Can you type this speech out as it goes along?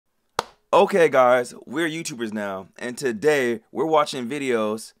Okay guys, we're YouTubers now, and today we're watching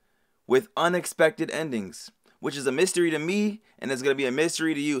videos with unexpected endings, which is a mystery to me, and it's gonna be a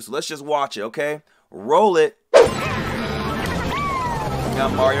mystery to you, so let's just watch it, okay? Roll it! Got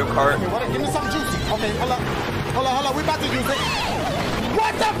Mario Kart. Okay, give me something juicy. Okay, hold on, we about to use it.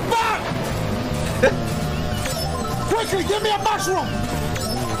 What the fuck? Quickly, give me a mushroom!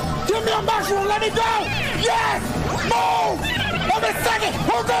 Give me a mushroom, let me go! Yes! Move! Hold a second!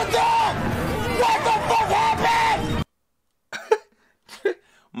 Who's the dog? What the fuck happened?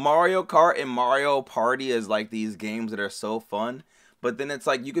 Mario Kart and Mario Party is like these games that are so fun, but then it's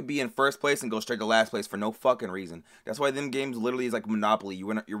like you could be in first place and go straight to last place for no fucking reason. That's why them games literally is like Monopoly.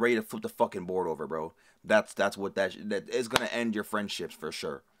 You're ready to flip the fucking board over, bro. That's what that is gonna end your friendships for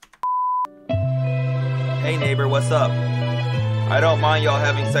sure. Hey neighbor, what's up? I don't mind y'all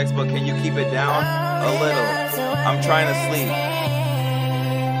having sex, but can you keep it down a little? I'm trying to sleep.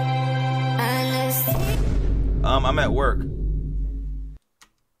 I'm at work.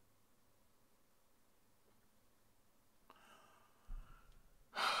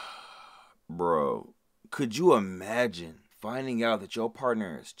 Bro, could you imagine finding out that your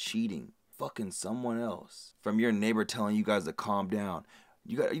partner is cheating, fucking someone else, from your neighbor telling you guys to calm down?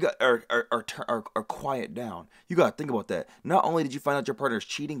 Or quiet down. You gotta think about that. Not only did you find out your partner is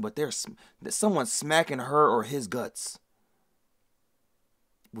cheating, but there's someone smacking her or his guts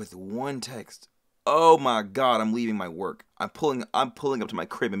with one text. Oh my god, I'm leaving my work. I'm pulling up to my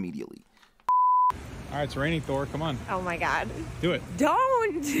crib immediately. All right, it's raining, Thor. Come on. Oh my god. Do it.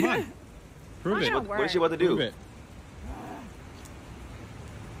 Don't. Come on. Prove it. What is she about to do? Prove it.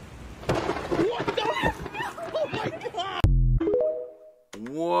 What the? Oh my god!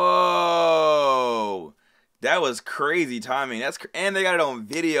 Whoa, that was crazy timing. And they got it on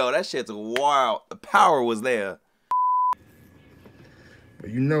video. That shit's wild. The power was there. But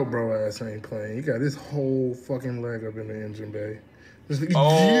you know bro ass ain't playing. You got this whole fucking leg up in the engine bay.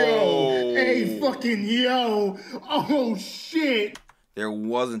 Oh. Yo! Hey, fucking yo! Oh, shit! There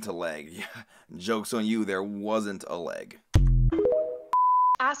wasn't a leg. Joke's on you, there wasn't a leg.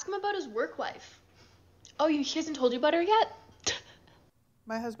 Ask him about his work wife. Oh, he hasn't told you about her yet?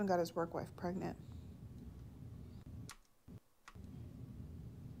 My husband got his work wife pregnant.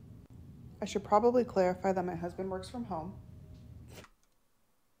 I should probably clarify that my husband works from home.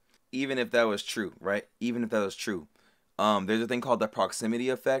 Even if that was true, right? Even if that was true. There's a thing called the proximity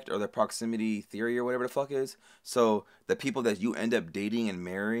effect or the proximity theory or whatever the fuck is. So the people that you end up dating and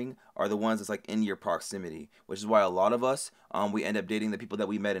marrying are the ones that's like in your proximity, which is why a lot of us, we end up dating the people that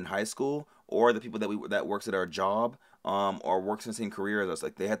we met in high school or the people that works at our job, or works in the same career as us.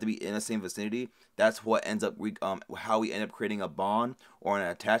 Like they have to be in the same vicinity. That's what ends up how we end up creating a bond or an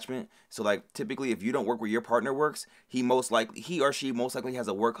attachment. So like typically if you don't work where your partner works, he or she most likely has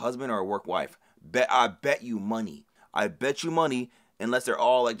a work husband or a work wife. I bet you money, unless they're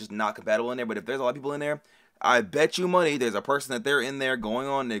all like just not compatible in there. But if there's a lot of people in there, I bet you money there's a person that they're in there they're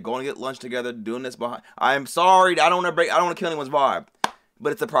going to get lunch together, doing this behind. I'm sorry, I don't want to kill anyone's vibe,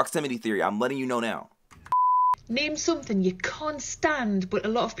 but it's a proximity theory. I'm letting you know now. Name something you can't stand, but a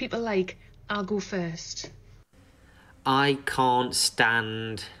lot of people like. I'll go first. I can't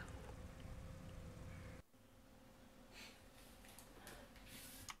stand.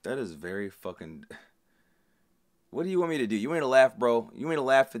 That is very fucking... What do you want me to do? You want me to laugh, bro? You want me to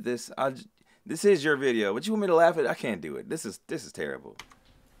laugh at this? This is your video. What you want me to laugh at? I can't do it. This is terrible.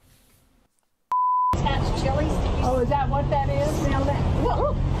 Attached chilies. Oh, is that what that is? Now that.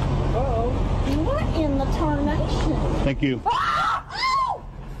 Whoa. Uh-oh. What in the tarnation? Thank you.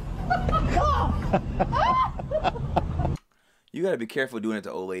 You gotta be careful doing it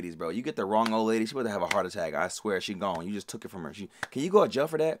to old ladies, bro. You get the wrong old lady, she about to have a heart attack. I swear, she gone. You just took it from her. Can you go to jail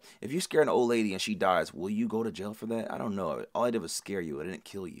for that? If you scare an old lady and she dies, will you go to jail for that? I don't know. All I did was scare you. I didn't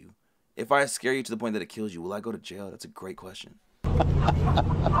kill you. If I scare you to the point that it kills you, will I go to jail? That's a great question.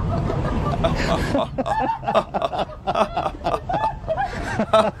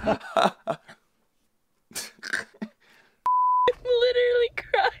 Literally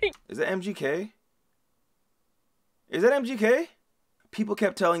crying. Is that MGK? Is that MGK? People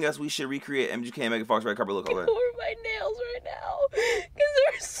kept telling us we should recreate MGK and Megan Fox red carpet look. Over My nails right now because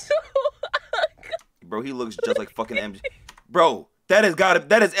they're so ugly. Bro, he looks just like fucking MGK. Bro, that is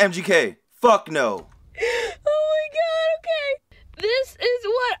MGK. Fuck no. Oh my god, okay. This is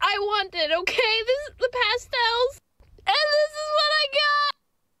what I wanted, okay? This is the pastels. And this is what I got.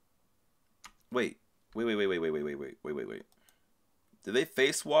 Wait. Did they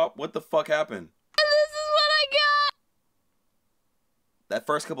face swap? What the fuck happened? And this is what I got. That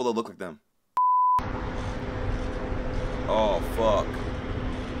first couple don't look like them. Oh, fuck.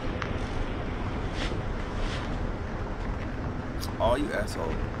 Oh, you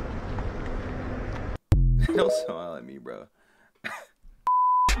asshole. Don't smile at me, bro.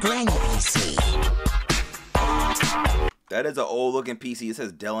 Brand new PC. That is an old looking PC. It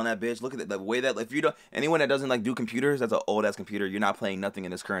says Dell on that bitch. Look at the way that, if you don't, anyone that doesn't like do computers, that's an old ass computer. You're not playing nothing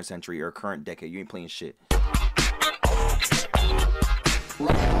in this current century or current decade. You ain't playing shit.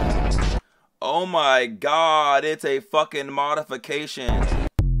 Oh my god, it's a fucking modification.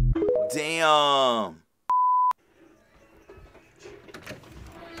 Damn.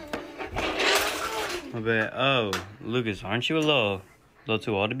 Oh, Lucas, aren't you a little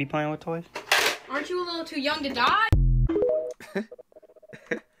too old to be playing with toys? Aren't you a little too young to die?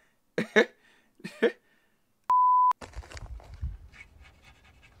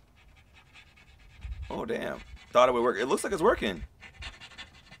 Oh damn. Thought it would work. It looks like it's working.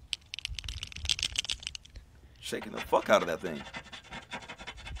 Shaking the fuck out of that thing.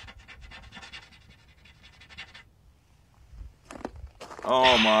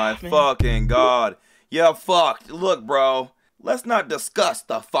 Oh my fucking god. Yeah, fucked. Look, bro. Let's not discuss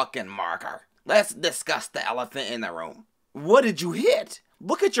the fucking marker. Let's discuss the elephant in the room. What did you hit?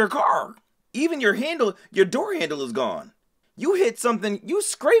 Look at your car. Even your handle, your door handle is gone. You hit something, you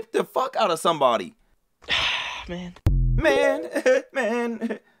scraped the fuck out of somebody. Man. Man.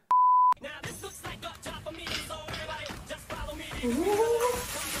 Man.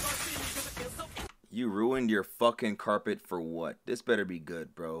 You ruined your fucking carpet for what? This better be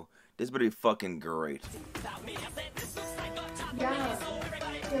good, bro. This better be fucking great. Yeah.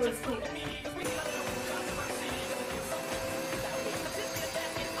 It was cool.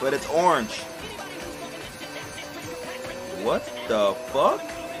 But it's orange. What the fuck?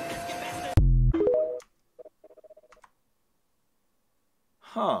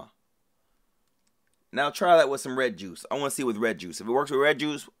 Huh. Now try that with some red juice. I want to see with red juice. If it works with red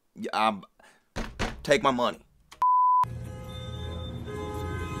juice, take my money.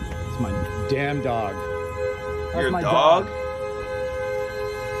 It's my damn dog. That's Your my dog?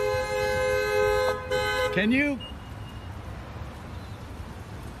 Can you?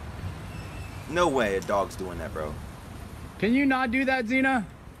 No way a dog's doing that, bro. Can you not do that, Xena?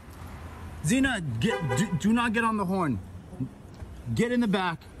 Xena, do not get on the horn. Get in the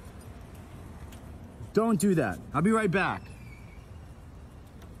back. Don't do that. I'll be right back.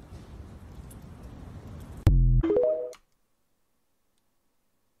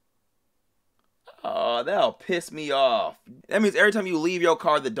 Oh, that'll piss me off. That means every time you leave your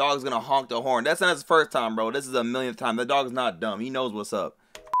car, the dog's gonna honk the horn. That's not his first time, bro. This is a millionth time. The dog's not dumb. He knows what's up.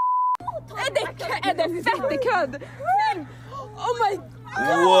 Är det fettekødd? Oh my god!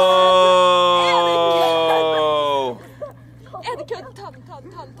 Whoa! Är det kødd? Ta.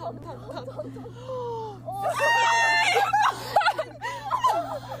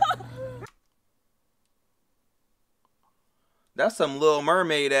 That's some Little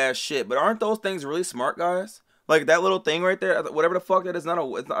Mermaid ass shit. But aren't those things really smart, guys? Like that little thing right there, whatever the fuck that is, I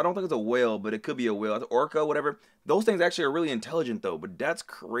don't think it's a whale, but it could be a whale. It's an orca, whatever. Those things actually are really intelligent though, but that's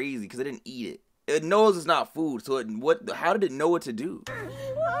crazy because it didn't eat it. It knows it's not food, so how did it know what to do?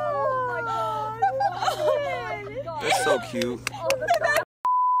 Oh my god! That's so cute.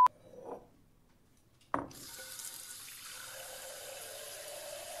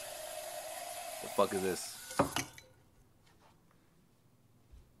 The fuck is this?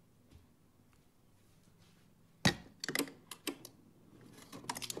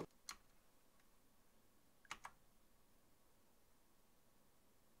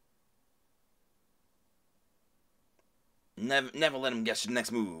 Never let him guess your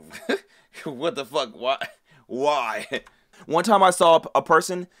next move. What the fuck? Why? One time I saw a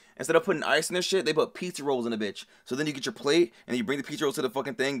person, instead of putting ice in their shit, they put pizza rolls in a bitch. So then you get your plate, and you bring the pizza rolls to the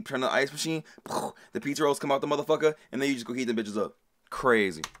fucking thing, turn on the ice machine, the pizza rolls come out the motherfucker, and then you just go heat them bitches up.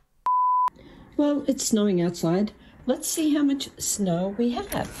 Crazy. Well, it's snowing outside. Let's see how much snow we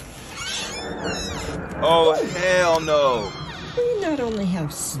have. Oh, hell no. We not only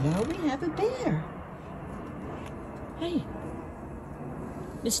have snow, we have a bear. Hey,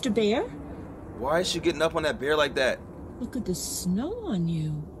 Mr. Bear? Why is she getting up on that bear like that? Look at the snow on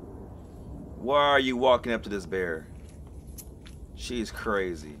you. Why are you walking up to this bear? She's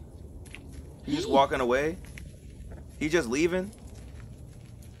crazy. He's just walking away? He just leaving?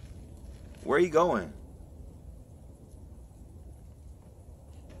 Where are you going?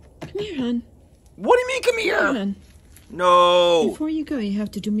 Come here, hon. What do you mean, come here? Come on. No. Before you go, you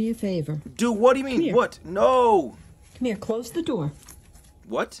have to do me a favor. Do what do you mean? What? No. Come here, close the door.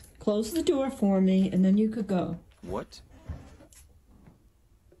 What? Close the door for me, and then you could go. What?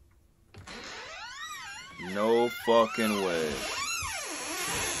 No fucking way.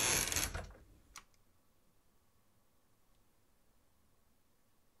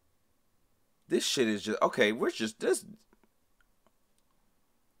 This shit is just okay. We're just this.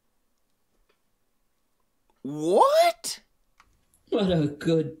 What? What a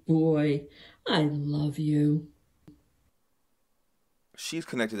good boy. I love you. She's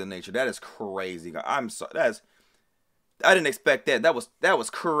connected to nature. That is crazy. I'm sorry. I didn't expect that. That was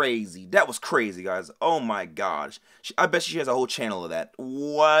crazy. That was crazy, guys. Oh my gosh. I bet she has a whole channel of that.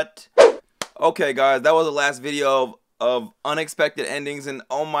 What? Okay, guys. That was the last video of unexpected endings, and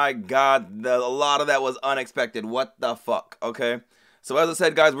oh my god, a lot of that was unexpected. What the fuck? Okay. So as I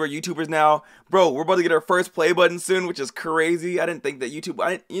said, guys, we're YouTubers now. Bro, we're about to get our first play button soon, which is crazy. I didn't think that YouTube,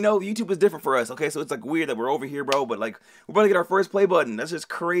 YouTube is different for us, okay? So it's like weird that we're over here, bro, but like, we're about to get our first play button. That's just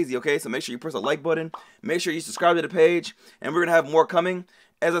crazy, okay? So make sure you press the like button. Make sure you subscribe to the page, and we're gonna have more coming.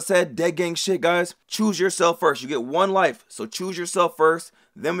 As I said, dead gang shit, guys. Choose yourself first. You get one life, so choose yourself first.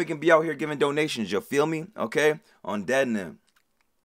 Then we can be out here giving donations, you feel me? Okay? On Dead and them.